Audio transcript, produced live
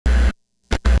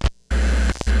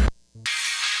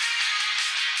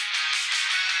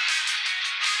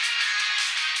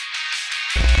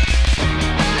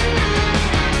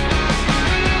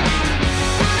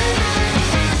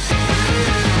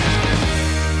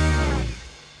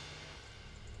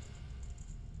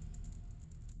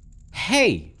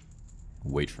Hey,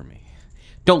 wait for me.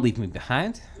 Don't leave me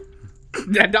behind.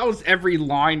 That was every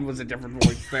line was a different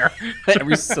voice there.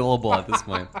 Every syllable at this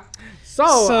point.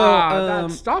 So that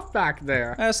stuff back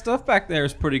there. That stuff back there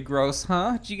is pretty gross,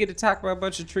 huh? Did you get attacked by a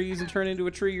bunch of trees and turn into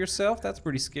a tree yourself? That's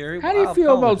pretty scary. How do you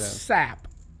feel about sap?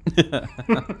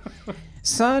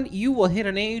 Son, you will hit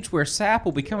an age where sap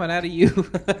will be coming out of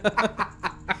you.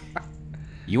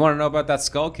 You want to know about that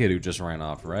skull kid who just ran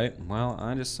off, right? Well,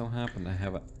 I just so happen to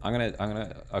have a... I'm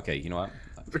gonna... Okay, you know what?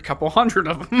 A couple hundred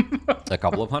of them. A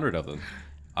couple of hundred of them.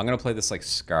 I'm gonna play this like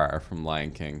Scar from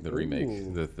Lion King, the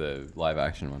remake, the live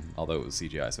action one. Although it was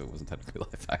CGI, so it wasn't technically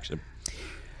live action.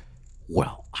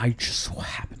 Well, I just so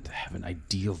happen to have an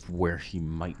idea of where he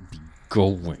might be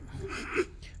going.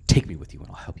 Take me with you, and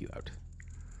I'll help you out.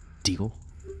 Deal?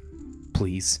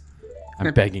 Please,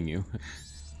 I'm begging you.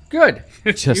 Good.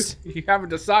 Just you haven't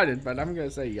decided, but I'm gonna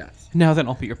say yes. Now then,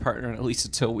 I'll be your partner, at least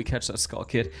until we catch that skull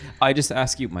kid. I just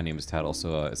ask you. My name is Tattle,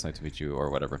 so it's nice to meet you, or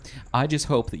whatever. I just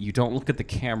hope that you don't look at the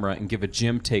camera and give a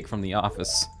Jim take from The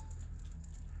Office.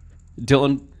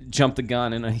 Dylan jumped the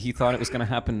gun, and he thought it was gonna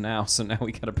happen now, so now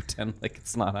we gotta pretend like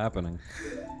it's not happening.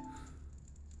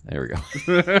 There we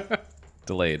go.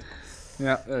 Delayed.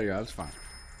 Yeah, there you go. That's fine.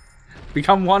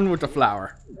 Become one with the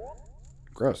flower.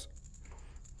 Gross.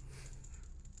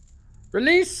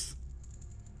 Release.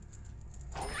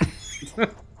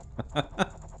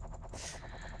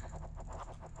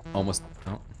 Almost.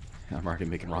 Oh, I'm already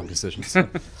making wrong decisions.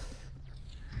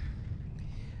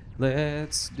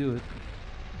 Let's do it.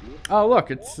 Oh,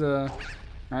 look, it's I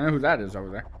know who that is over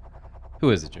there. Who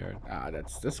is it, Jared?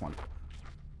 That's this one.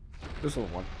 This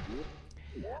little one.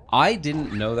 I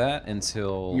didn't know that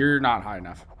until... You're not high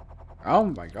enough. Oh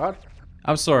my god.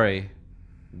 I'm sorry.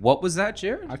 What was that,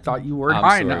 Jared? I thought you were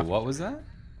high enough. What was that?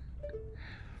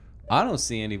 I don't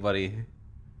see anybody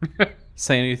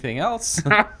say anything else.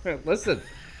 Listen,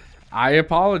 I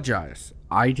apologize.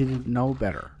 I didn't know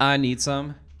better. I need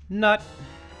some nut.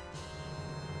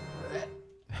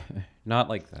 Not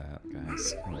like that,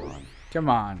 guys. Come on. Come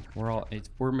on.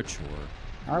 We're mature.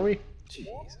 Are we?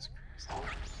 Jesus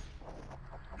Christ.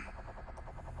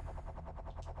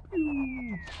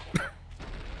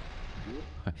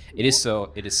 It is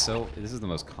so, this is the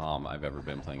most calm I've ever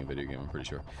been playing a video game, I'm pretty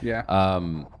sure. Yeah.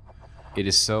 It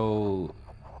is so,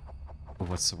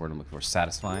 what's the word I'm looking for?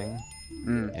 Satisfying?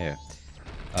 Yeah.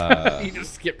 You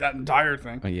just skipped that entire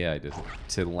thing. Oh, yeah, I did.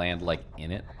 To land, like,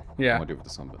 in it. Yeah. I'm gonna do it with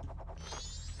this one, but.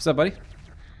 What's up, buddy?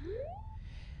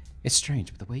 It's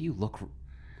strange, but the way you look,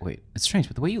 it's strange,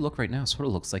 but the way you look right now sort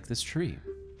of looks like this tree.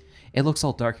 It looks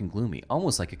all dark and gloomy,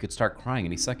 almost like it could start crying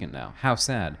any second now. How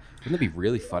sad. Wouldn't that be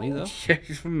really funny, though?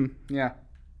 Yeah.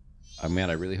 Oh, man,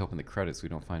 I really hope in the credits we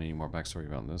don't find any more backstory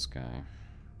about this guy.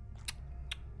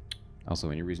 Also,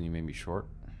 any reason you made me short?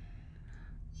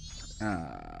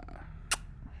 Oh.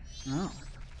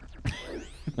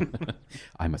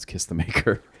 I must kiss the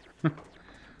maker.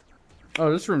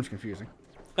 Oh, this room's confusing.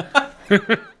 I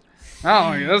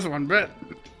don't like this one bit.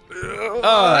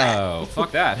 Oh,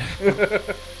 fuck that.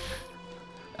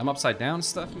 I'm upside down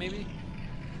stuff, maybe?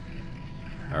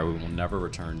 Or we will never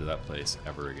return to that place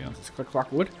ever again. It's Click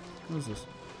Clock Wood? What is this?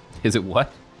 Is it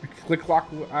what? Click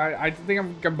Clock Wood. I think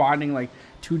I'm combining like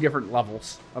two different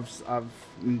levels of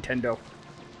Nintendo.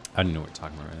 I don't know what you're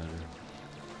talking about right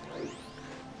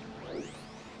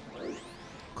now.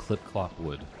 Clip clock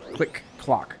wood. Click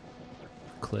Clock.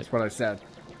 Click. That's what I said.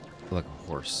 Like a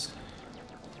horse.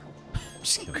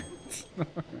 Just kidding.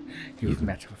 You've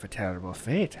met with a terrible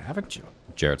fate, haven't you?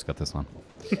 Jared's got this one.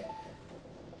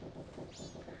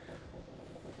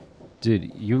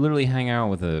 Dude, you literally hang out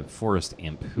with a forest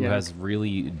imp who has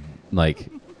really, like,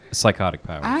 psychotic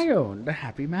powers. I own the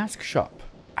Happy Mask Shop.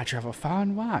 I travel far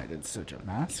and wide in search of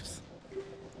masks.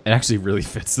 It actually really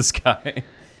fits this guy.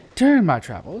 During my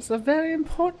travels, a very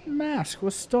important mask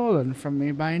was stolen from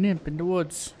me by an imp in the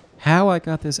woods. How I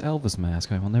got this Elvis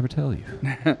mask, I will never tell you.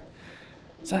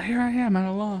 So here I am at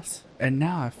a loss. And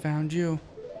now I've found you.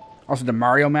 Also, the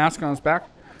Mario mask on his back?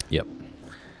 Yep.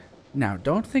 Now,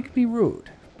 don't think me rude,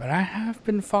 but I have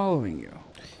been following you.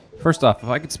 First off, if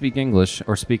I could speak English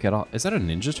or speak at all, is that a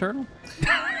Ninja Turtle?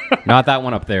 Not that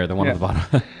one up there, the one at the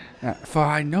bottom. For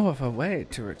I know of a way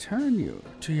to return you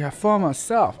to your former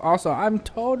self. Also, I'm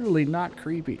totally not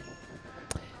creepy.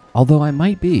 Although I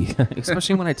might be,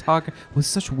 especially when I talk with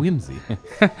such whimsy.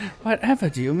 Whatever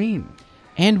do you mean?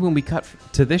 And when we cut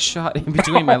to this shot in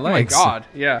between my legs. Oh my god,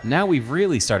 yeah. Now we've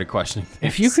really started questioning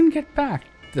things. If you can get back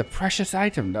the precious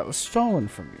item that was stolen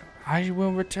from you, I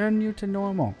will return you to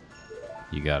normal.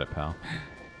 You got it, pal.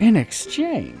 In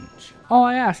exchange, all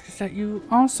I ask is that you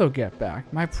also get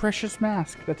back my precious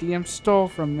mask that the imp stole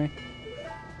from me.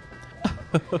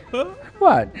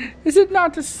 What? Is it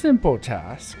not a simple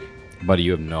task? Buddy,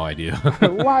 you have no idea.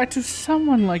 Why, to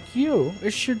someone like you,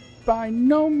 it should by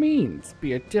no means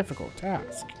be a difficult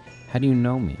task. How do you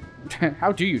know me?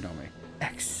 How do you know me?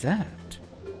 Except,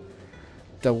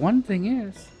 the one thing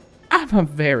is, I'm a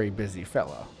very busy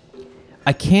fellow.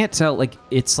 I can't tell. Like,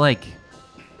 it's like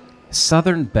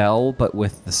Southern Belle, but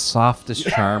with the softest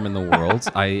charm in the world.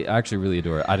 I actually really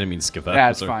adore it. I didn't mean to skip that.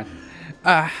 That's Sorry.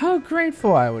 fine. How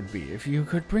grateful I would be if you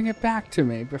could bring it back to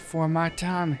me before my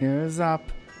time here is up.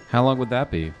 How long would that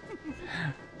be?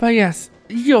 But yes,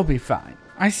 you'll be fine.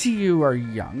 I see you are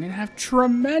young and have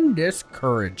tremendous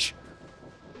courage.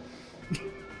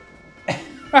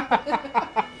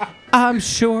 I'm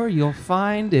sure you'll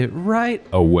find it right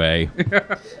away.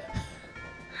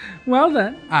 Well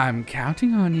then, I'm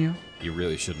counting on you. You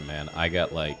really shouldn't, man. I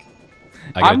got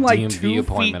I'm a like DMV 2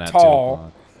 appointment feet at 2 tall,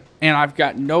 o'clock. and I've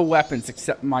got no weapons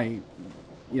except my,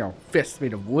 fists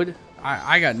made of wood.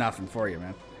 I got nothing for you,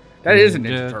 man. That is a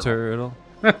Ninja Turtle.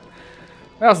 What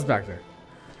else is back there?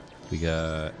 We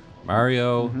got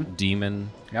Mario, Demon,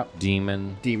 Yep.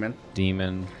 Demon, Demon.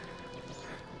 Demon.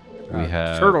 We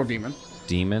have Turtle Demon.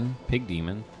 Demon, Pig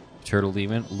Demon, Turtle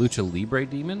Demon, Lucha Libre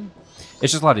Demon.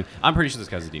 It's just a lot of demons. I'm pretty sure this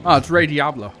guy's a demon. Oh, it's Rey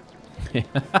Diablo.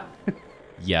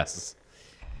 Yes.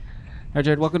 All right,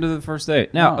 Jared, welcome to the first day.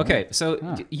 Now, okay,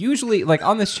 so usually, like,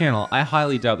 on this channel, I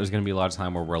highly doubt there's going to be a lot of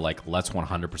time where we're like, let's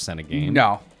 100% a game.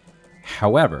 No.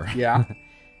 However, Yeah.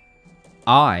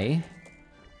 I,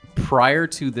 prior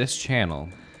to this channel,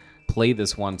 played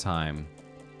this one time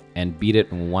and beat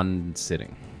it in one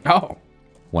sitting. Oh.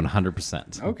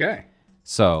 100%. Okay.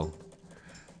 So,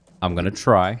 I'm going to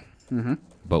try,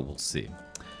 but we'll see.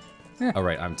 Yeah. All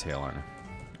right, I'm Tail, aren't I?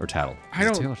 Or Tattle. I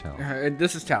don't. Tail or Tattle?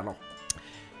 This is Tattle.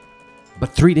 But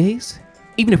 3 days?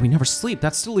 Even if we never sleep,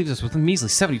 that still leaves us with a measly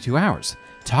 72 hours.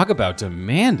 Talk about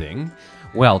demanding.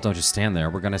 Well, don't just stand there.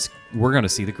 We're gonna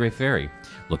see the Great Fairy.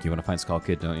 Look, you want to find Skull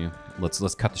Kid, don't you? Let's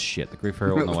cut the shit. The Great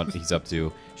Fairy will know what he's up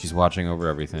to. She's watching over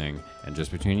everything. And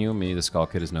just between you and me, the Skull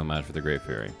Kid is no match for the Great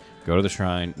Fairy. Go to the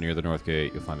shrine near the North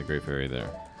Gate. You'll find the Great Fairy there.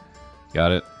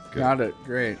 Got it? Good. Got it.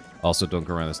 Great. Also, don't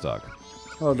go around this dog.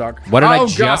 Hello, dog. What did I Oh,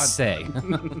 just God. say?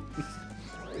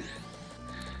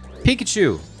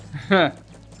 Pikachu.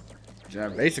 Yeah,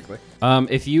 basically.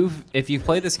 If you've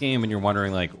played this game and you're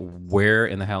wondering like where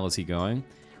in the hell is he going,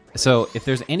 so if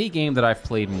there's any game that I've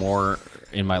played more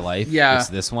in my life, it's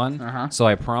this one. So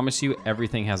I promise you,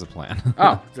 everything has a plan.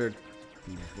 Oh, the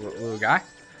little guy.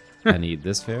 I need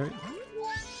this fairy.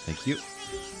 Thank you.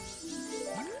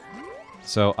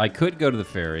 So I could go to the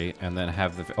ferry and then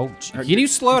have the. Can you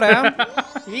slow down?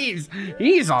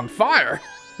 He's on fire.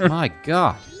 My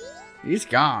God. He's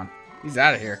gone. He's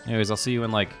out of here. Anyways, I'll see you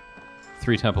in like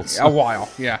 3 temples. A while,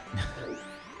 yeah.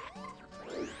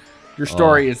 Your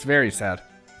story is very sad.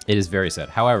 It is very sad.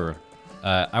 However,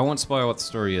 I won't spoil what the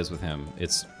story is with him.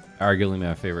 It's arguably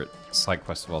my favorite side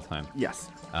quest of all time. Yes.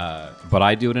 But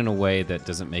I do it in a way that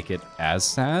doesn't make it as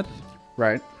sad.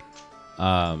 Right.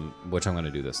 Which I'm going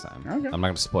to do this time. Okay. I'm not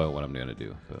going to spoil what I'm going to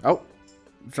do. But. Oh,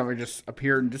 somebody just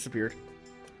appeared and disappeared.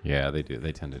 Yeah, they do.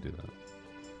 They tend to do that.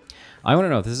 I want to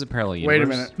know if this is a parallel universe.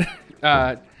 Wait a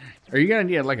minute. Are you going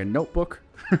to need like a notebook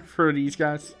for these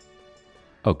guys?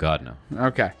 Oh, God, no.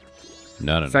 Okay.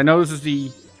 No. So I know this is the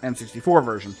N64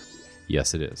 version.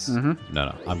 Yes, it is.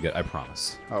 No, I'm good. I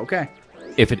promise. Okay.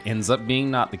 If it ends up being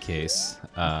not the case,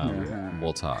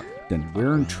 we'll talk. Then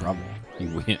we're in trouble.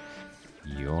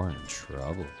 You're in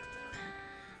trouble.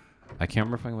 I can't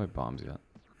remember if I got my bombs yet.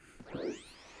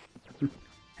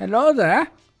 Hello there.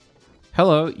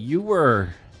 Hello, you were...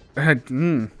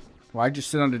 Why'd you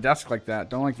sit on the desk like that?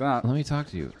 Don't like that. Let me talk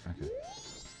to you. Okay.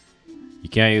 You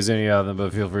can't use any of them,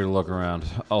 but feel free to look around.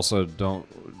 Also,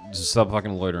 just stop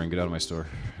fucking loitering. Get out of my store.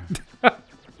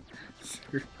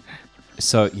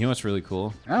 So, you know what's really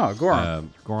cool? Oh,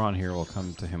 Goron. Goron here. We'll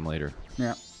come to him later.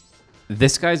 Yeah.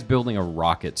 This guy's building a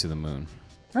rocket to the moon.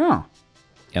 Oh.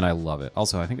 And I love it.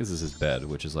 Also, I think this is his bed,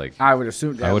 which is like... I would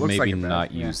assume that I would looks maybe like a bed.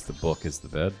 not use the book as the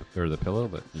bed or the pillow,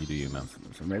 but you do you, man.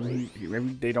 So maybe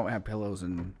they don't have pillows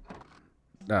in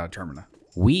Termina.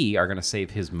 We are going to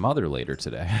save his mother later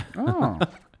today. Oh.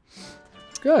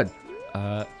 Good.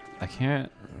 I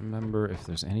can't remember if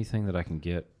there's anything that I can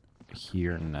get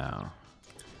here now.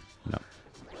 No.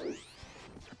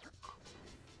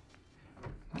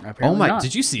 Apparently Oh my, not.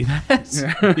 did you see that?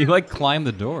 Yeah. He like climbed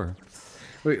the door.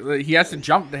 Wait, he has to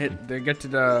jump to get to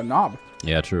the knob.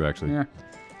 Yeah, true, actually. Yeah.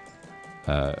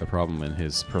 A problem in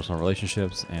his personal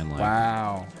relationships and like...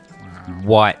 Wow.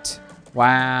 What?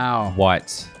 Wow.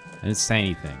 What? I didn't say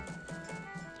anything.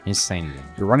 I didn't say anything.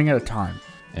 You're running out of time.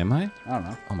 Am I? I don't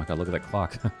know. Oh my god, look at that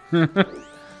clock.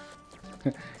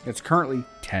 It's currently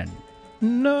 10.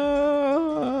 No.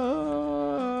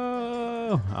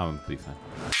 I'm a big fan.